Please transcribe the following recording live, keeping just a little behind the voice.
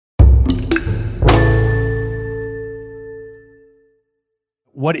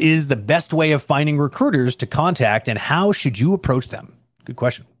what is the best way of finding recruiters to contact, and how should you approach them? Good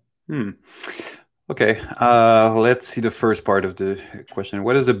question. Okay, let's see the first part of the question.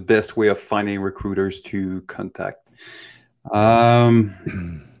 What is the best way of finding recruiters to contact? God,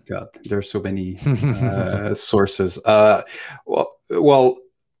 there's so many sources. Well,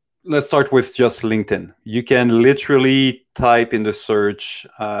 let's start with just LinkedIn. You can literally type in the search,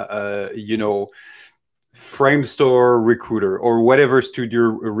 Framestore recruiter or whatever studio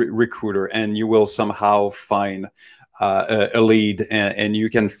recruiter, and you will somehow find a lead, and you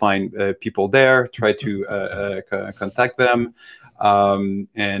can find people there. Try to contact them,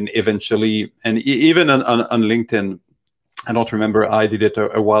 and eventually, and even on LinkedIn. I don't remember. I did it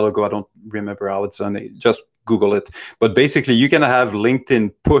a while ago. I don't remember how it's done. Just Google it. But basically, you can have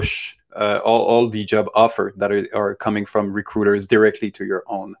LinkedIn push all the job offers that are coming from recruiters directly to your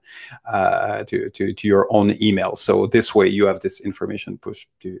own to your own email. So this way, you have this information pushed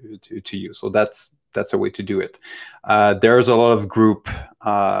to you. So that's a way to do it. There's a lot of group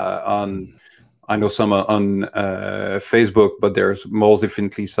on. I know some on Facebook, but there's most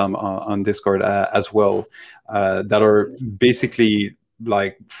definitely some on Discord as well that are basically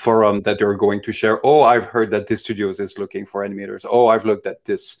like forum that they're going to share. Oh, I've heard that this studio is looking for animators. Oh, I've looked at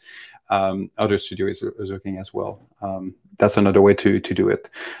this other studio is looking as well. That's another way to do it.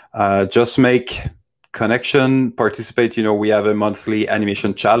 Just make connection, participate. We have a monthly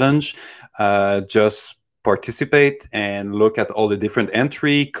animation challenge. Just participate and look at all the different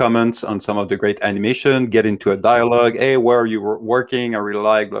entry comments on some of the great animation, get into a dialogue. Hey, where are you working? I really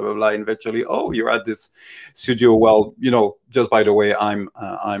like blah blah blah. And eventually, oh, you're at this studio. Well, just by the way, I'm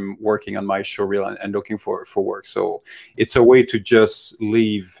working on my showreel and looking for work. So it's a way to just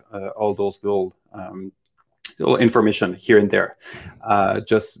leave all those little information here and there,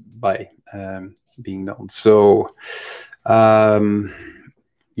 just by being known. So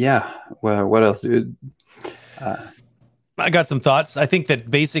yeah, well, what else, dude? I got some thoughts. I think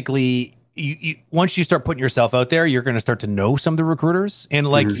that basically, you once you start putting yourself out there, you're going to start to know some of the recruiters. And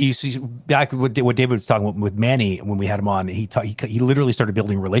like you see back what David was talking about with Manny when we had him on, he literally started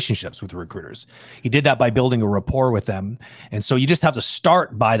building relationships with the recruiters. He did that by building a rapport with them. And so you just have to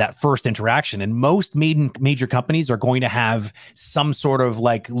start by that first interaction. And most major companies are going to have some sort of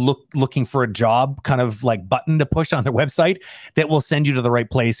like looking for a job kind of like button to push on their website that will send you to the right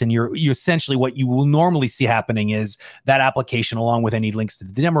place. And you essentially, what you will normally see happening is that application, along with any links to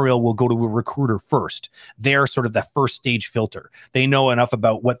the demo reel, will go to a recruiter first. They're sort of the first stage filter. They know enough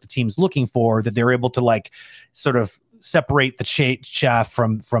about what the team's looking for that they're able to like sort of separate the chaff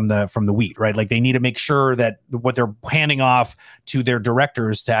from the wheat, right? Like they need to make sure that what they're handing off to their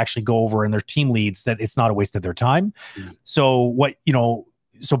directors to actually go over and their team leads, that it's not a waste of their time. So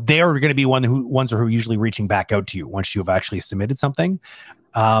so they're going to be ones who are usually reaching back out to you once you've actually submitted something.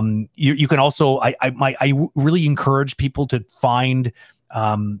 You can also, I really encourage people to find,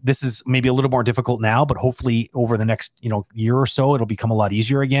 this is maybe a little more difficult now, but hopefully over the next year or so, it'll become a lot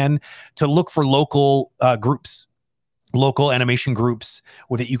easier again to look for local groups, local animation groups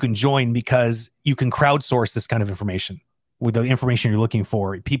that you can join, because you can crowdsource this kind of information with the information you're looking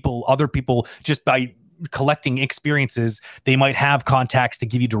for. Other people, just by collecting experiences, they might have contacts to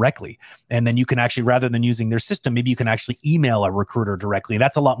give you directly, and then you can actually, rather than using their system, maybe you can actually email a recruiter directly.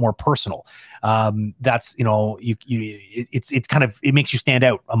 That's a lot more personal. That's it's kind of, it makes you stand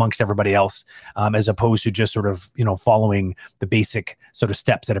out amongst everybody else, as opposed to just sort of following the basic sort of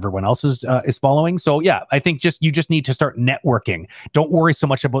steps that everyone else is following. So yeah, I think you just need to start networking. Don't worry so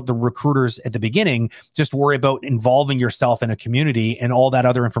much about the recruiters at the beginning. Just worry about involving yourself in a community, and all that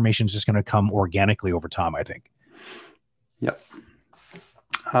other information is just going to come organically over time, I think. Yep.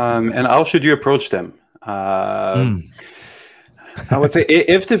 And how should you approach them? I would say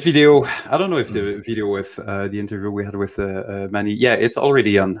if the video, I don't know if the video with the interview we had with Manny, yeah, it's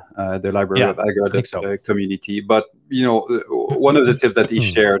already on the library of Agora community. But one of the tips that he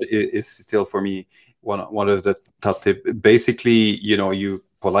shared is still for me one of the top tips. Basically, you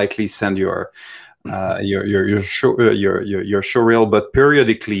politely send your showreel, but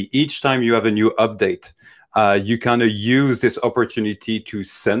periodically, each time you have a new update, you kind of use this opportunity to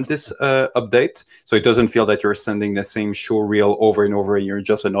send this update, so it doesn't feel that you're sending the same showreel over and over and you're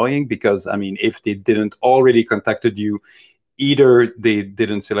just annoying. Because I mean, if they didn't already contacted you, either they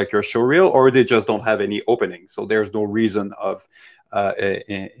didn't select your showreel or they just don't have any opening, so there's no reason of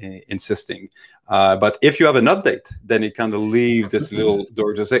insisting. But if you have an update, then it kind of leaves this little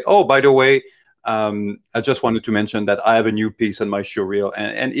door to say, oh, by the way, I just wanted to mention that I have a new piece on my showreel,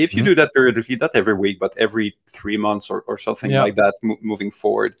 and if you do that periodically, not every week, but every 3 months or something like that, moving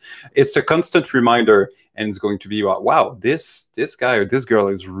forward, it's a constant reminder, and it's going to be about, wow, this guy or this girl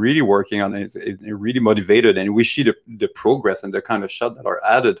is really working on it, is really motivated, and we see the progress and the kind of shot that are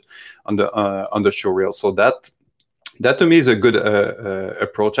added on the showreel. So that to me is a good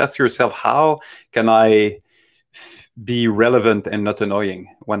approach. Ask yourself, how can I be relevant and not annoying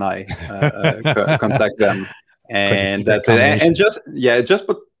when I contact them? And that's it. And just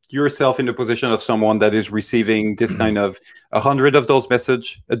put yourself in the position of someone that is receiving this kind of 100 of those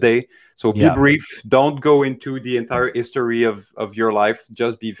messages a day. So be brief. Don't go into the entire history of your life.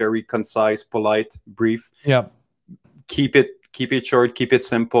 Just be very concise, polite, brief. Keep it short, keep it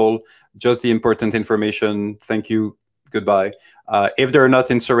simple. Just the important information. Thank you. Goodbye. If they're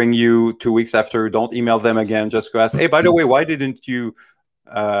not answering you 2 weeks after, don't email them again. Just go ask, hey, by the way, why didn't you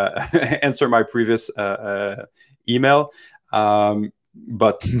answer my previous email?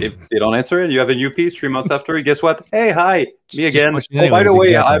 But if they don't answer it, you have a new piece 3 months after. Guess what? Hey, hi, me again. Oh, by the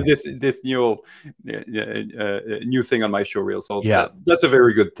way, I have this new thing on my showreel. So that's a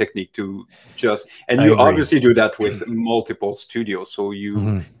very good technique to just, and you obviously do that with multiple studios. So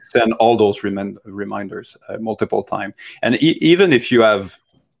you send all those reminders multiple times. And even if you have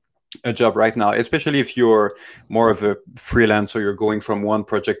a job right now, especially if you're more of a freelancer, you're going from one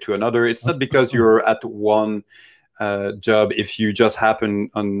project to another, it's not because you're at one job, if you just happen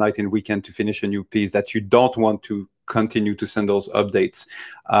on night and weekend to finish a new piece, that you don't want to continue to send those updates,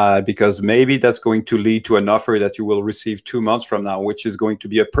 because maybe that's going to lead to an offer that you will receive 2 months from now, which is going to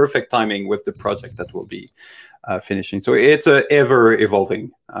be a perfect timing with the project that will be finishing. So it's a ever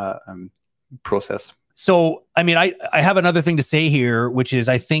evolving process. So, I mean, I have another thing to say here, which is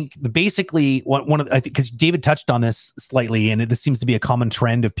I think basically one of, I think, because David touched on this slightly, and this seems to be a common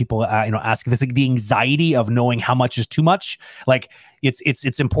trend of people, asking this, like the anxiety of knowing how much is too much. Like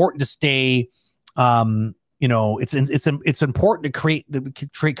it's important to stay, it's important to create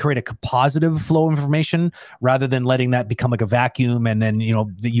a positive flow of information rather than letting that become like a vacuum, and then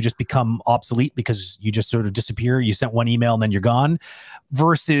that you just become obsolete because you just sort of disappear. You sent one email and then you're gone,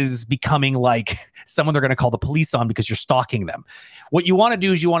 versus becoming like someone they're going to call the police on because you're stalking them. What you want to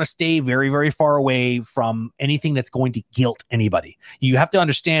do is you want to stay very, very far away from anything that's going to guilt anybody. You have to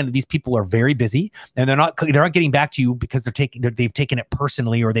understand that these people are very busy, and they're not getting back to you because they've taken it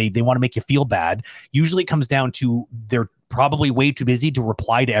personally, or they want to make you feel bad. Usually it comes down to they're probably way too busy to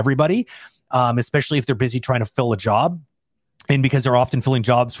reply to everybody, especially if they're busy trying to fill a job. And because they're often filling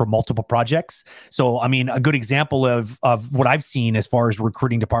jobs for multiple projects. So, I mean, a good example of what I've seen as far as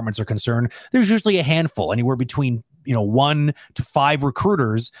recruiting departments are concerned, there's usually a handful, anywhere between 1 to 5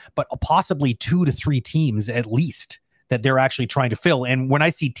 recruiters, but possibly 2 to 3 teams at least that they're actually trying to fill. And when I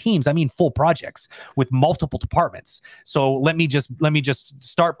see teams, I mean full projects with multiple departments. So let me just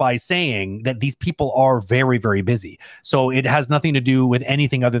start by saying that these people are very, very busy. So it has nothing to do with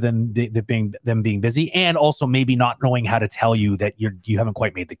anything other than them being busy, and also maybe not knowing how to tell you that you haven't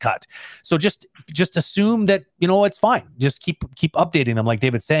quite made the cut. So just assume that it's fine. Just keep updating them, like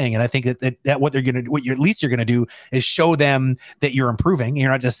David's saying. And I think that what at least you're gonna do is show them that you're improving. You're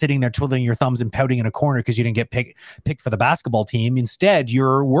not just sitting there twiddling your thumbs and pouting in a corner because you didn't get picked for the basketball team. Instead,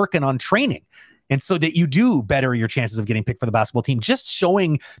 you're working on training. And so that you do better your chances of getting picked for the basketball team. Just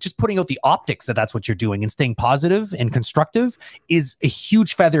putting out the optics that that's what you're doing and staying positive and constructive is a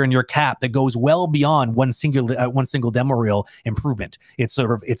huge feather in your cap that goes well beyond one single demo reel improvement. It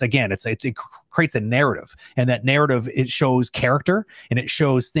creates a narrative, and that narrative, it shows character, and it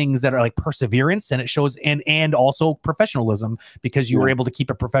shows things that are like perseverance, and it shows and also professionalism, because you were able to keep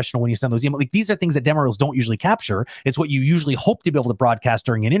it professional when you send those emails. Like, these are things that demo reels don't usually capture. It's what you usually hope to be able to broadcast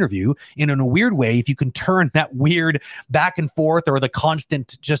during an interview. And in a weird way, if you can turn that weird back and forth or the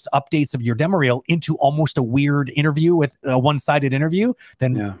constant just updates of your demo reel into almost a weird interview, with a one-sided interview,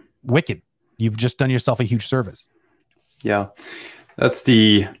 then wicked. You've just done yourself a huge service. Yeah, that's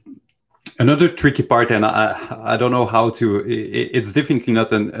another tricky part, and I don't know how to. It's definitely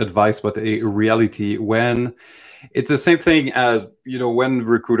not an advice, but a reality. When it's the same thing as when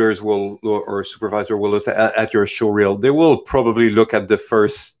recruiters or supervisor will look at your show reel, they will probably look at the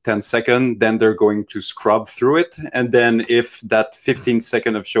first 10 seconds, then they're going to scrub through it, and then if that 15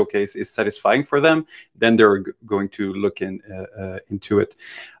 second of showcase is satisfying for them, then they're going to look into it.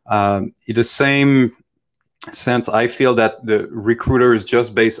 In the same sense, I feel that the recruiters,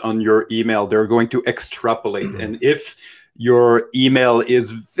 just based on your email, they're going to extrapolate. And if your email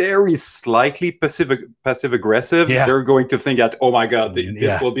is very slightly passive-aggressive, they're going to think that, oh my God,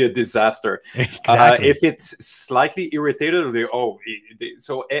 this will be a disaster. Exactly. If it's slightly irritated,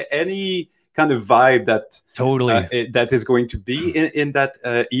 so any kind of vibe that Totally. that is going to be in that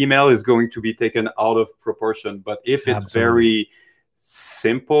email is going to be taken out of proportion. But if it's very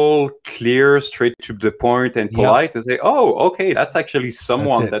simple, clear, straight to the point, and polite, and say, "Oh, okay, that's actually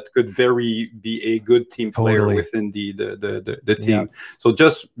someone that could be a good team player within the team." So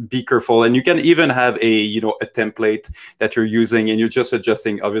just be careful, and you can even have a a template that you're using, and you're just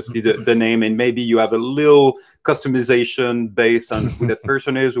adjusting, obviously, the name, and maybe you have a little customization based on who that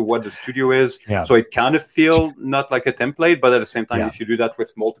person is or what the studio is. So it kind of feel not like a template, but at the same time, if you do that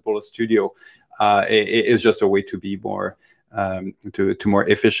with multiple studio, it is just a way to be more. To more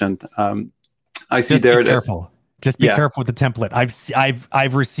efficient. I see just there. Be careful. Just be careful with the template.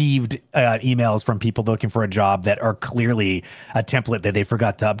 I've received emails from people looking for a job that are clearly a template that they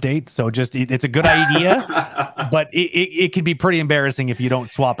forgot to update. So it's a good idea, but it can be pretty embarrassing if you don't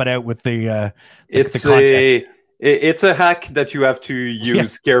swap it out with the context. It's a hack that you have to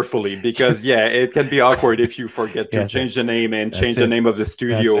use carefully, because it can be awkward if you forget to change the name and change the name of the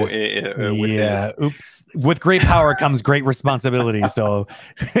studio. Oops. With great power comes great responsibility. So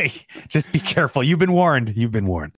just be careful. You've been warned.